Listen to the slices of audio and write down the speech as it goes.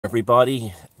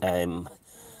Everybody,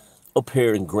 up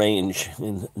here in Grange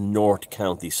in North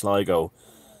County Sligo.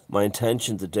 My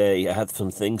intention today, I had some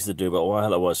things to do, but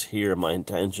while I was here, my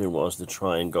intention was to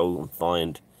try and go and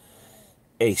find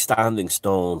a standing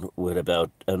stone with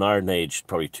about an Iron Age,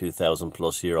 probably 2,000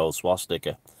 plus year old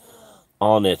swastika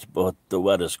on it, but the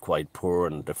weather's quite poor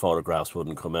and the photographs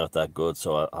wouldn't come out that good,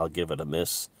 so I'll give it a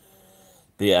miss.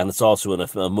 But yeah, and it's also in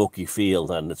a mucky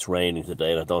field and it's raining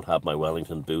today and I don't have my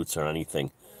Wellington boots or anything.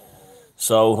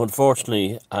 So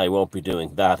unfortunately, I won't be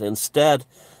doing that. Instead,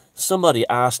 somebody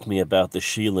asked me about the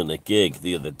Sheela Na Gig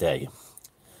the other day.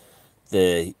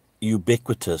 The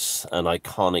ubiquitous and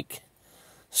iconic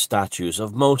statues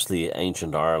of mostly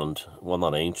ancient Ireland, well,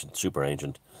 not ancient, super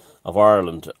ancient, of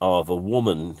Ireland, of a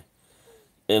woman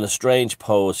in a strange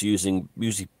pose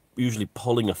usually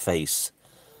pulling a face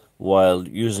while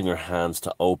using her hands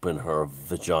to open her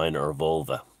vagina or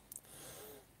vulva.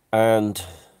 And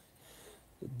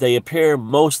they appear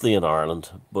mostly in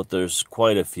Ireland, but there's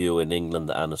quite a few in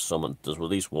England and there's at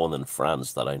least one in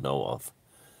France that I know of.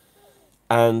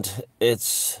 And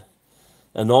it's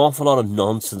an awful lot of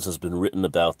nonsense has been written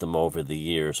about them over the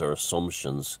years, or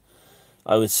assumptions.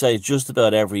 I would say just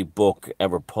about every book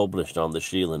ever published on the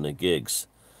Sheela Na Gigs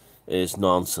is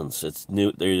nonsense. It's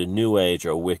new. They're New Age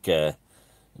or Wicca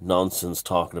nonsense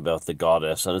talking about the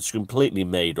goddess, and it's completely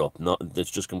made up. It's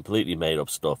just completely made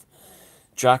up stuff.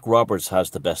 Jack Roberts has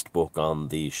the best book on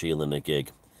the Sheela Na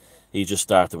Gig. He just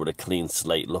started with a clean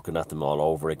slate looking at them all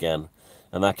over again,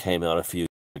 and that came out a few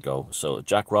years ago. So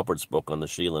Jack Roberts' book on the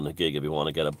Sheela Na Gig, if you want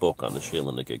to get a book on the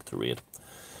Sheela Na Gig to read.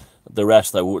 The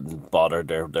rest I wouldn't bother.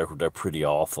 They're pretty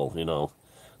awful, you know.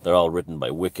 They're all written by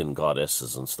Wiccan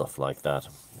goddesses and stuff like that.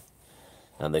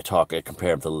 And they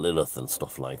compare them to Lilith and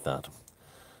stuff like that.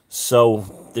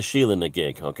 So the Sheela Na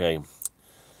Gig, okay.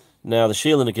 Now, the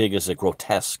Sheela Na Gig is a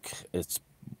grotesque, it's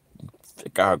a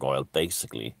gargoyle,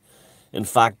 basically. In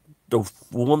fact, the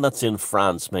one that's in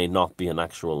France may not be an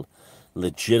actual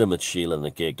legitimate Sheela Na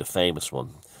Gig, the famous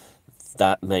one.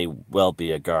 That may well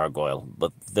be a gargoyle,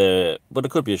 but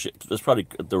it could be it's probably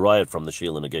derived from the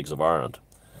Sheela Na Gigs of Ireland.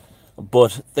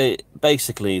 But they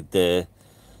basically the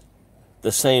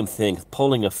same thing,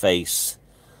 pulling a face,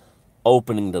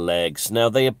 opening the legs. Now,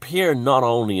 they appear not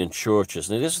only in churches.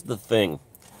 Now, this is the thing.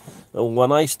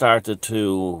 When I started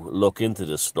to look into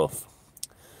this stuff,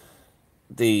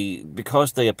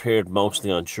 because they appeared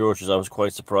mostly on churches, I was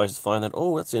quite surprised to find that,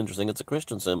 oh, that's interesting, it's a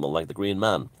Christian symbol, like the Green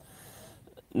Man.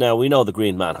 Now, we know the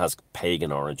Green Man has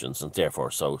pagan origins, and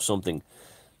therefore, some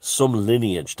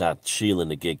lineage that Sheela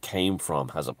Na Gig came from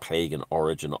has a pagan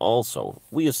origin also.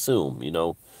 We assume, you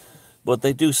know, but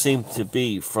they do seem to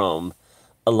be from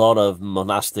a lot of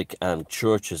monastic and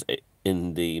churches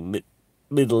in the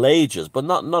Middle Ages, but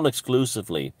not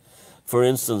exclusively. For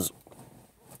instance,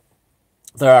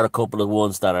 there are a couple of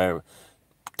ones that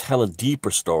tell a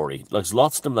deeper story. There's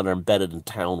lots of them that are embedded in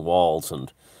town walls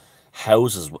and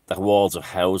houses, the walls of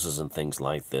houses and things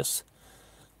like this.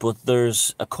 But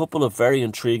there's a couple of very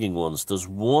intriguing ones. There's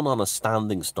one on a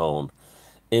standing stone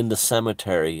in the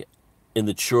cemetery, in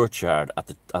the churchyard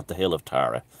at the Hill of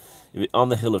Tara. On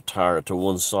the Hill of Tara, to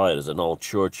one side is an old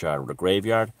churchyard with a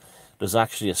graveyard. There's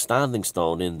actually a standing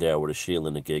stone in there with a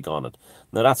Sheela Na Gig on it.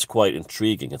 Now, that's quite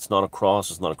intriguing. It's not a cross,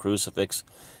 it's not a crucifix.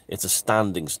 It's a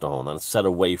standing stone, and it's set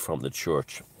away from the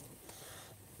church.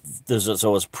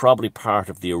 So it's probably part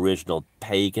of the original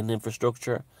pagan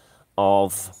infrastructure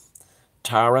of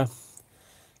Tara.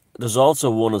 There's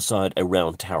also one inside a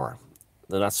round tower.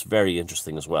 Now, that's very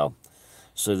interesting as well.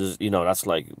 So there's, you know, that's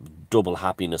like double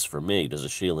happiness for me. There's a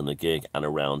Sheela Na Gig and a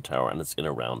round tower, and it's in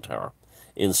a round tower.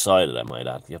 Inside it, I might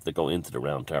add. You have to go into the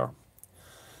round tower.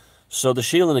 So the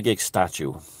Sheela Na Gig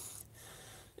statue,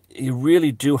 you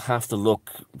really do have to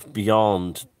look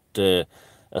beyond the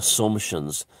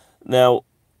assumptions. Now,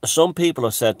 some people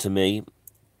have said to me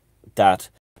that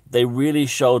they really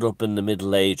showed up in the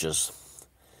Middle Ages,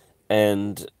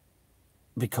 and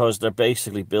because they're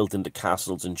basically built into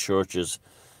castles and churches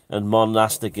and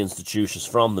monastic institutions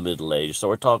from the Middle Ages. So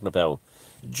we're talking about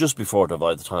just before the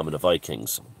time of the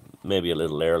Vikings, maybe a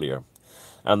little earlier.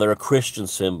 And they're a Christian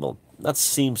symbol. That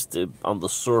seems to, on the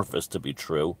surface, to be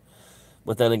true.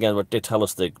 But then again, what they tell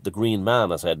us, the Green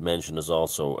Man, as I had mentioned, is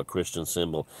also a Christian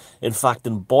symbol. In fact,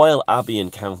 in Boyle Abbey in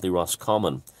County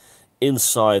Roscommon,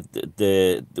 inside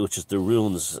which is the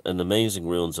ruins, an amazing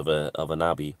ruins of an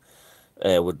abbey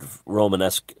with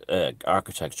Romanesque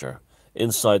architecture.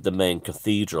 Inside the main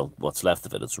cathedral, what's left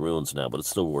of it, it's ruins now, but it's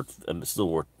still worth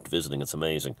visiting. It's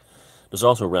amazing. There's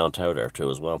also a round tower there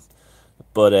too as well,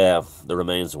 but the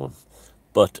remains of one.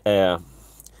 But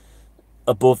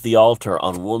above the altar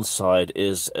on one side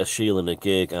is a Sheela Na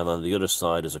Gig, and on the other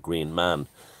side is a green man.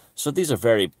 So these are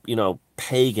very,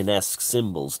 pagan-esque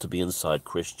symbols to be inside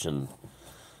Christian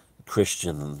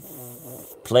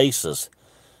places.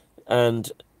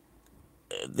 And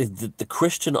the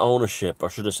Christian ownership, or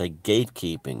should I say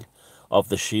gatekeeping, of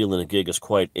the Sheela Na Gig is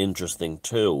quite interesting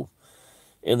too.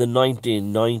 In the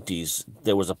 1990s,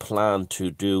 there was a plan to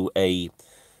do a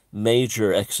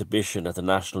major exhibition at the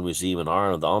National Museum in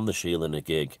Ireland on the Sheela Na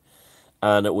Gig,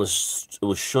 and it was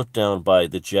shut down by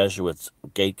the Jesuits,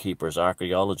 gatekeepers,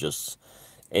 archaeologists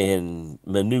in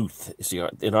Maynooth. See,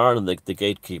 in Ireland, the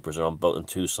gatekeepers are on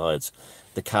two sides.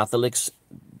 The Catholics,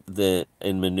 in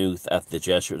Maynooth, at the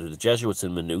Jesuits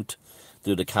in Maynooth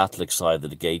do the Catholic side of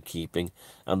the gatekeeping,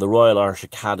 and the Royal Irish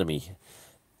Academy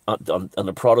on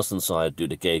the Protestant side do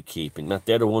the gatekeeping. Now,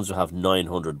 they're the ones who have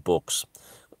 900 books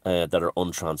that are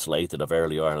untranslated of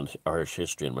early Irish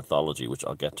history and mythology, which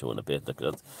I'll get to in a bit,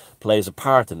 that plays a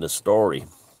part in this story.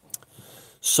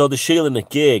 So the Sheela Na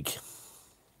Gig,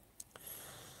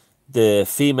 the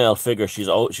female figure, she's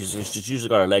usually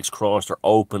got her legs crossed or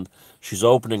open. She's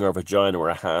opening her vagina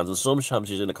with her hands, and sometimes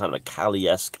she's in a kind of a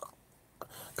Kali-esque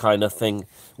kind of thing,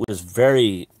 which is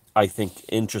very, I think,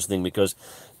 interesting, because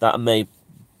that may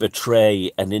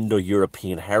betray an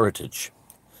Indo-European heritage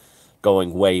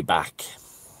going way back.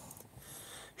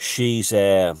 She's,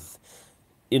 there's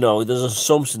an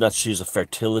assumption that she's a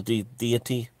fertility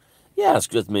deity. Yeah, it's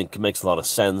good. I mean, it makes a lot of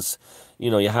sense.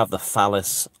 You have the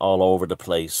phallus all over the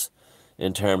place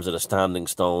in terms of the standing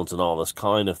stones and all this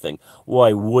kind of thing.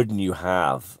 Why wouldn't you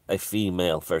have a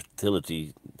female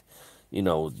fertility,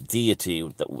 deity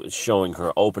that was showing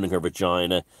her opening her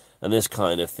vagina and this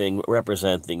kind of thing,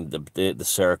 representing the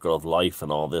circle of life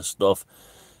and all this stuff,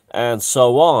 and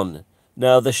so on.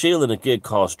 Now, the Sheela Na Gig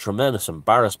caused tremendous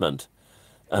embarrassment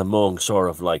among sort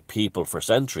of like people for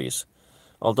centuries,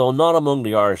 although not among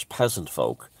the Irish peasant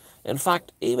folk. In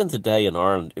fact, even today in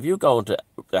Ireland, if you go into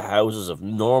the houses of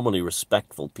normally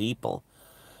respectful people,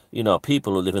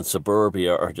 people who live in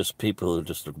suburbia or just people who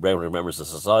just regular members of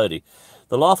society,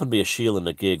 there'll often be a Sheela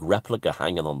Na Gig replica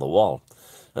hanging on the wall.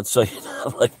 And so you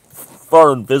have like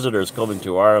foreign visitors coming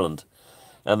to Ireland,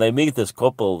 and they meet this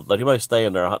couple that you might stay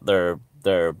in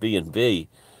their B&B,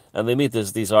 and they meet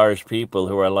these Irish people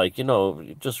who are like,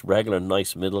 just regular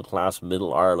nice middle class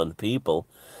Middle Ireland people,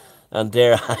 and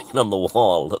they're hanging on the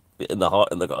wall in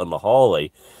the hallway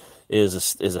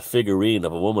is a figurine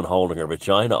of a woman holding her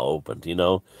vagina opened,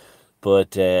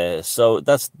 But so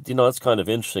that's it's kind of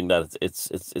interesting that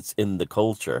it's in the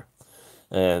culture,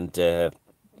 and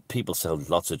people sell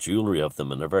lots of jewelry of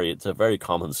them, and it's a very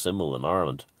common symbol in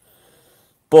Ireland.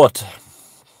 But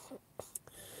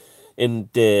in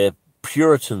the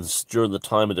Puritans, during the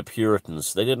time of the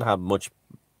Puritans, they didn't have much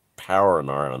power in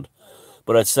Ireland.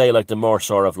 But I'd say like the more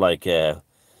sort of like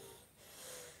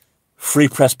Free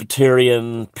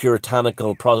Presbyterian,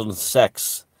 puritanical Protestant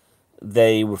sects,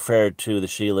 they referred to the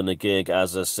Sheela Na Gig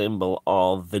as a symbol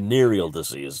of venereal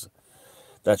disease,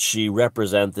 that she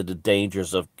represented the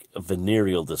dangers of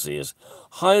venereal disease.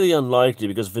 Highly unlikely,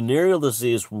 because venereal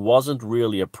disease wasn't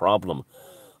really a problem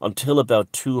until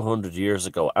about 200 years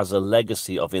ago as a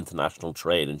legacy of international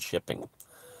trade and shipping.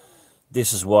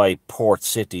 This is why port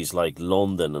cities like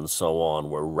London and so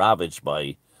on were ravaged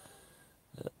by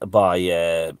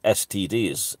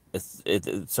STDs.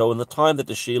 So in the time that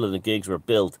the Sheela Na Gigs were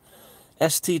built,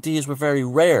 STDs were very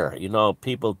rare.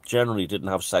 People generally didn't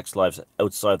have sex lives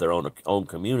outside their own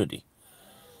community.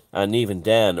 And even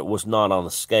then, it was not on a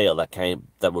scale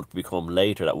that would become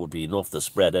later, that would be enough to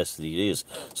spread STDs.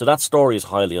 So that story is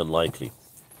highly unlikely.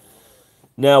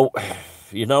 Now,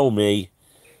 you know me,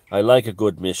 I like a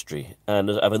good mystery. And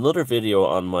I have another video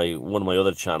on one of my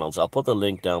other channels. I'll put the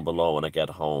link down below when I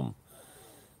get home.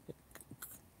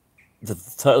 The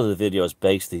title of the video is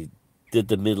basically, did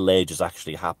the Middle Ages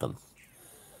actually happen?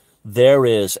 There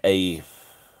is a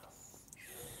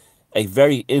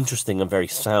very interesting and very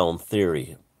sound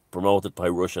theory promoted by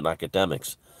Russian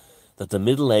academics that the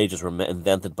Middle Ages were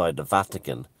invented by the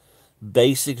Vatican,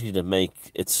 basically to make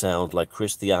it sound like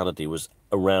Christianity was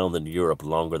around in Europe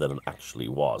longer than it actually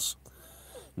was.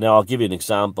 Now, I'll give you an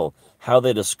example. How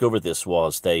they discovered this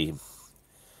was they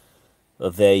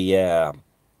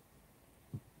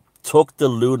took the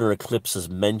lunar eclipses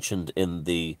mentioned in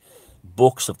the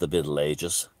books of the Middle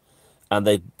Ages, and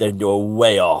they were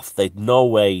way off. They'd no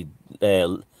way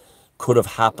could have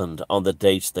happened on the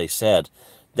dates they said.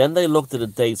 Then they looked at the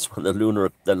dates when the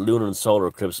lunar and solar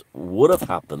eclipse would have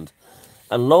happened,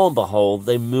 and lo and behold,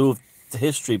 they moved the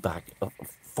history back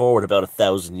forward about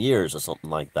 1,000 years or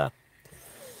something like that.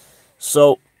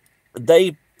 So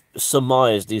they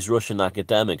surmised, these Russian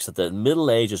academics, that the Middle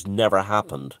Ages never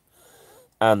happened,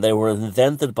 and they were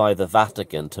invented by the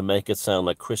Vatican to make it sound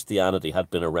like Christianity had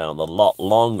been around a lot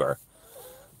longer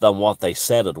than what they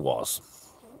said it was.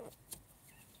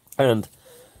 And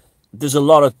there's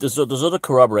there's other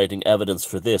corroborating evidence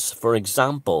for this. For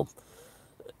example,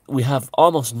 we have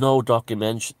almost no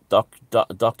documentation to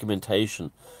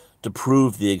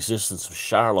prove the existence of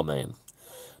Charlemagne.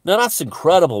 Now that's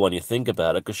incredible when you think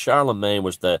about it, because Charlemagne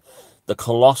was the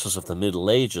colossus of the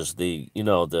Middle Ages, the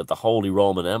Holy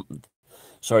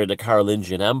the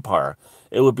Carolingian Empire.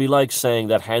 It would be like saying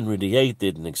that Henry VIII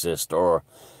didn't exist, or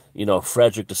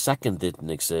Frederick II didn't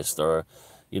exist, or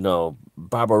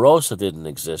Barbarossa didn't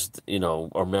exist,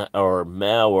 or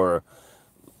Mao, or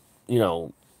you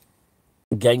know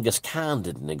Genghis Khan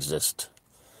didn't exist.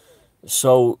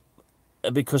 So,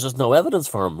 because there's no evidence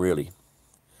for him really.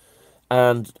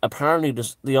 And apparently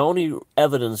the only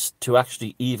evidence to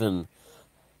actually even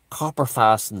copper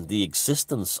fasten the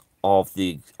existence of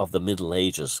the Middle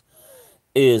Ages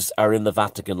are in the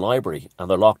Vatican Library, and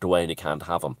they're locked away and you can't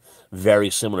have them. Very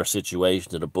similar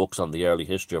situation to the books on the early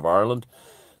history of Ireland.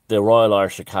 The Royal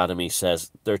Irish Academy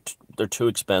says they're too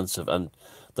expensive and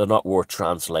they're not worth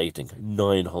translating.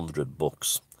 900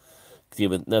 books.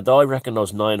 Now, I reckon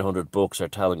those 900 books are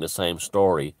telling the same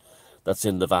story that's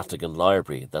in the Vatican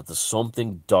Library, that there's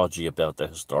something dodgy about the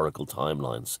historical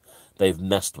timelines. They've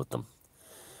messed with them.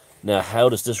 Now, how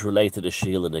does this relate to the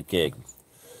Sheela Na Gig?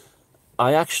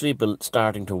 I actually been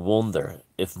starting to wonder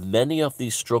if many of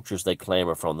these structures they claim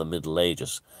are from the Middle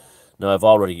Ages. Now,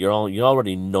 you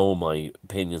already know my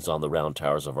opinions on the Round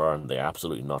Towers of Ireland. They're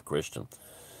absolutely not Christian.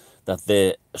 That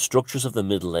the structures of the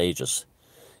Middle Ages,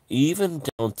 even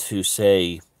down to,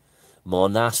 say,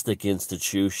 monastic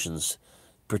institutions,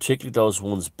 particularly those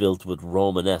ones built with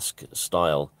Romanesque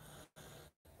style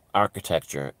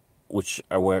architecture, which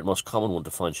are where the most common one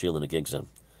to find Sheela Na Gigs in,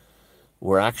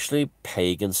 were actually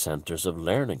pagan centres of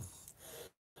learning,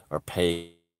 or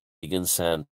pagan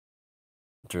centres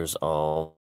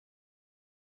of...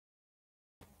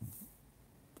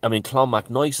 I mean,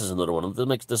 Clonmacnoise is another one.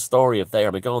 The story of there,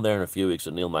 I'll be going there in a few weeks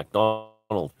with Neil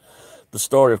MacDonald. The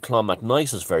story of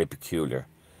Clonmacnoise is very peculiar.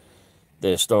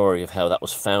 The story of how that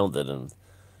was founded, and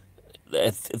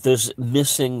there's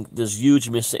huge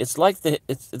missing. It's like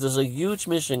there's a huge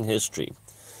missing history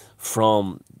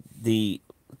from the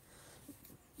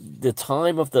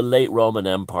time of the late Roman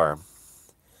Empire.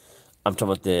 I'm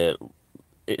talking about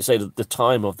the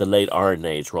time of the late Iron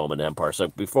Age Roman Empire, so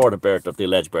before the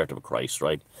alleged birth of Christ,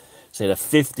 right? Say the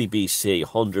 50 BC,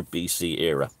 100 BC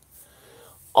era,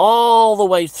 all the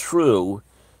way through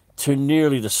to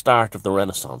nearly the start of the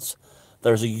Renaissance.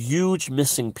 There's a huge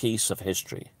missing piece of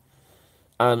history,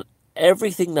 and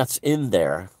everything that's in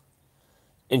there,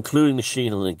 including the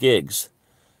Sheela Na Gigs,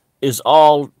 is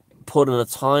all put in a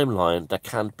timeline that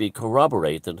can't be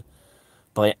corroborated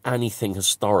by anything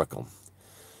historical.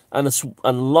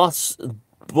 And lots of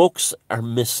books are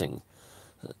missing,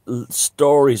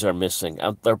 stories are missing,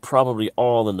 and they're probably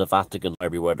all in the Vatican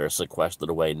Library where they're sequestered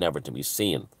away, never to be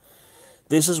seen.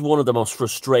 This is one of the most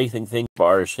frustrating things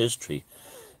for Irish history,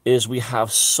 is we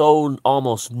have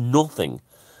almost nothing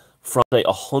from, say,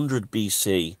 100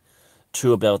 BC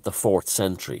to about the 4th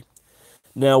century.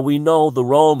 Now, we know the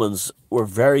Romans were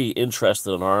very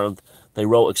interested in Ireland. They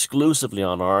wrote exclusively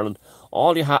on Ireland.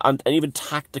 And even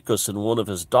Tacitus, in one of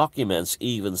his documents,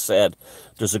 even said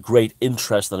there's a great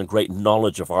interest and a great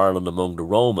knowledge of Ireland among the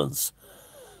Romans.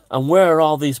 And where are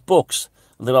all these books?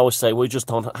 And they'll always say, we just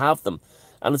don't have them.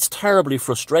 And it's terribly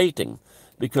frustrating,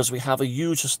 because we have a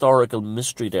huge historical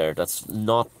mystery there that's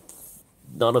not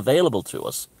available to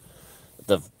us.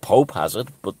 The Pope has it,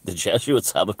 but the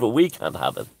Jesuits have it, but we can't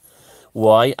have it.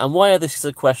 Why? And why are they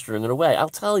sequestering it away? I'll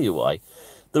tell you why.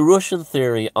 The Russian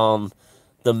theory on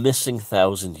the missing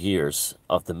 1,000 years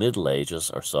of the Middle Ages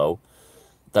or so,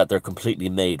 that they're completely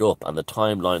made up, and the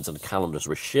timelines and calendars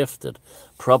were shifted,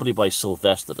 probably by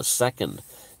Sylvester II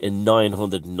in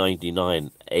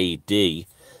 999 AD,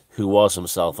 who was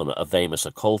himself a famous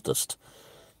occultist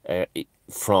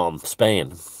from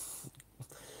Spain.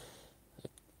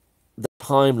 The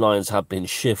timelines have been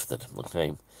shifted,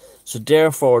 okay? So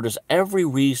therefore, there's every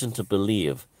reason to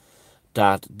believe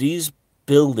that these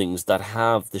buildings that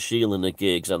have the Sheela Na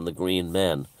Gigs and the Green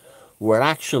Men were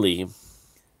actually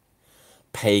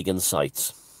pagan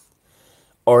sites,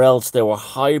 or else they were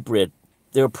hybrid.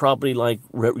 They were probably like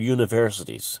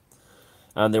universities,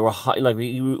 and they were like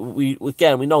we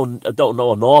don't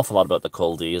know an awful lot about the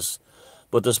culties,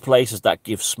 but there's places that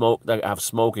have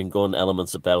smoking gun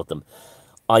elements about them.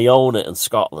 Iona in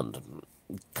Scotland,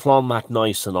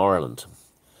 Clonmacnoise in Ireland,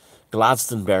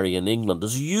 Glastonbury in England.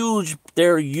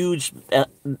 There are huge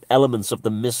elements of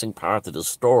the missing part of the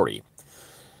story.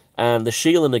 And the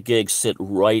Sheela Na Gig sit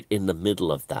right in the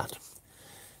middle of that.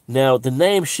 Now, the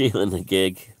name Sheela Na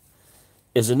Gig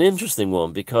is an interesting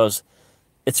one because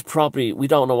it's probably, we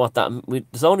don't know what that,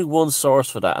 there's only one source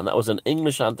for that, and that was an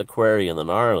English antiquarian in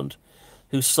Ireland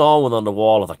who saw one on the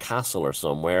wall of a castle or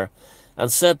somewhere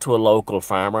and said to a local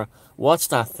farmer, "What's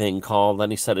that thing called?"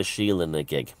 And he said, "A Sheela Na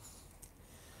Gig."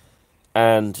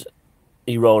 And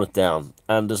he wrote it down.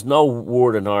 And there's no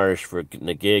word in Irish for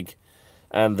na gig,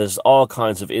 and there's all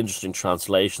kinds of interesting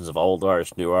translations of Old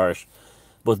Irish, New Irish,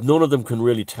 but none of them can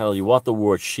really tell you what the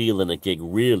word Sheela Na Gig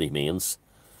really means.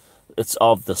 It's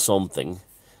of the something,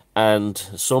 and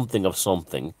something of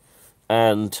something,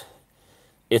 and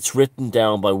it's written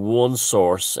down by one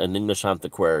source, an English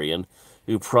antiquarian,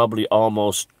 who probably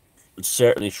almost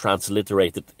certainly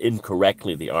transliterated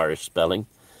incorrectly the Irish spelling.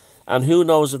 And who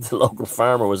knows if the local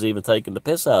farmer was even taking the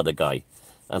piss out of the guy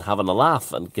and having a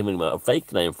laugh and giving him a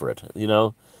fake name for it, you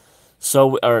know?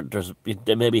 So, or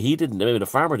maybe he didn't, maybe the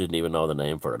farmer didn't even know the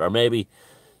name for it, or maybe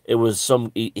it was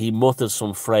he muttered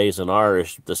some phrase in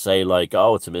Irish to say, like,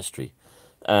 "Oh, it's a mystery,"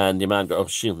 and the man goes, "Oh,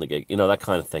 Sheela Na Gig," you know, that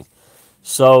kind of thing.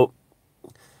 So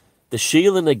the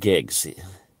Sheela Na Gigs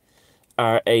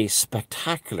are a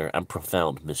spectacular and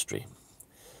profound mystery.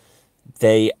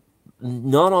 They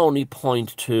not only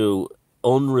point to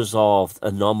unresolved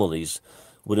anomalies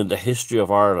within the history of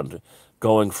Ireland,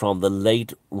 going from the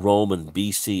late Roman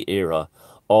BC era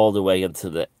all the way into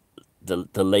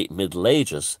the late Middle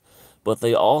Ages, but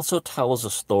they also tell us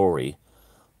a story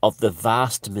of the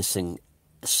vast missing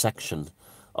section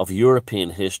of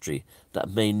European history that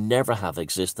may never have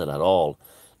existed at all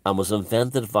and was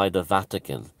invented by the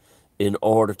Vatican in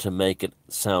order to make it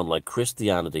sound like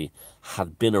Christianity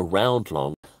had been around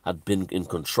long, had been in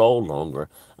control longer,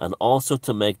 and also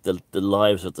to make the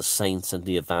lives of the saints and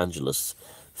the evangelists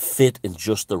fit in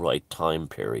just the right time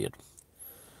period.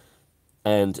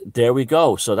 And there we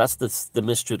go. So that's the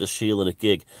mystery of the Sheela Na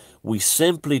Gig. We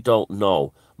simply don't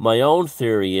know. My own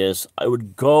theory is I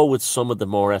would go with some of the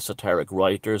more esoteric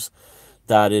writers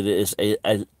that it is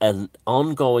an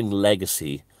ongoing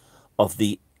legacy of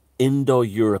the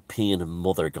Indo-European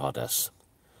mother goddess,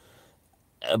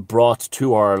 brought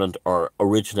to Ireland or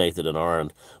originated in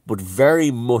Ireland, but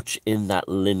very much in that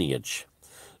lineage,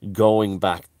 going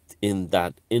back in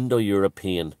that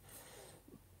Indo-European,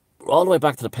 all the way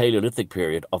back to the Paleolithic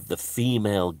period, of the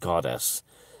female goddess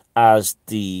as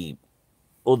the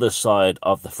other side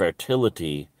of the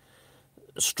fertility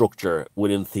structure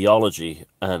within theology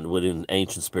and within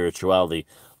ancient spirituality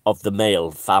of the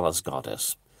male phallus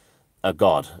goddess, a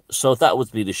god. So that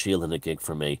would be the Sheela Na Gig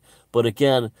for me. But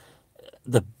again,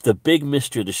 the big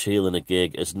mystery of the Sheela Na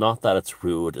Gig is not that it's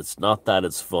rude, it's not that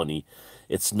it's funny,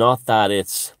 it's not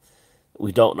that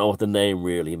we don't know what the name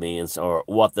really means, or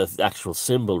what the actual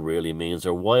symbol really means,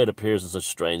 or why it appears in such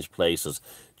strange places,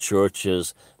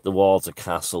 churches, the walls of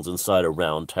castles, inside a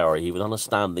round tower, even on a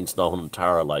standing stone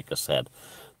tower, like I said.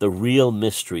 The real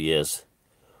mystery is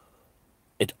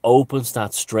it opens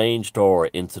that strange door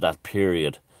into that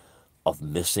period of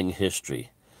missing history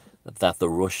that the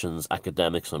Russians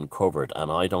academics uncovered,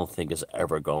 and I don't think is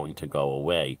ever going to go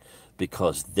away,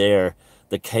 because the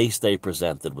case they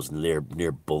presented was near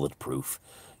bulletproof.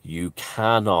 You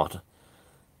cannot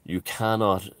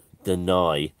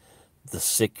deny the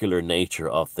secular nature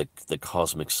of the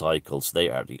cosmic cycles. They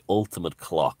are the ultimate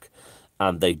clock,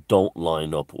 and they don't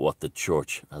line up what the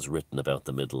church has written about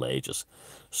the Middle Ages.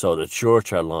 So the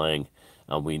church are lying,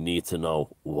 and we need to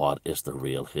know what is the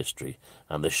real history.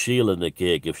 And the Sheela Na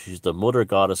Gig, if she's the mother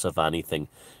goddess of anything,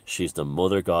 she's the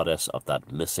mother goddess of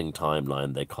that missing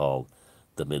timeline they call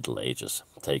the Middle Ages.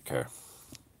 Take care.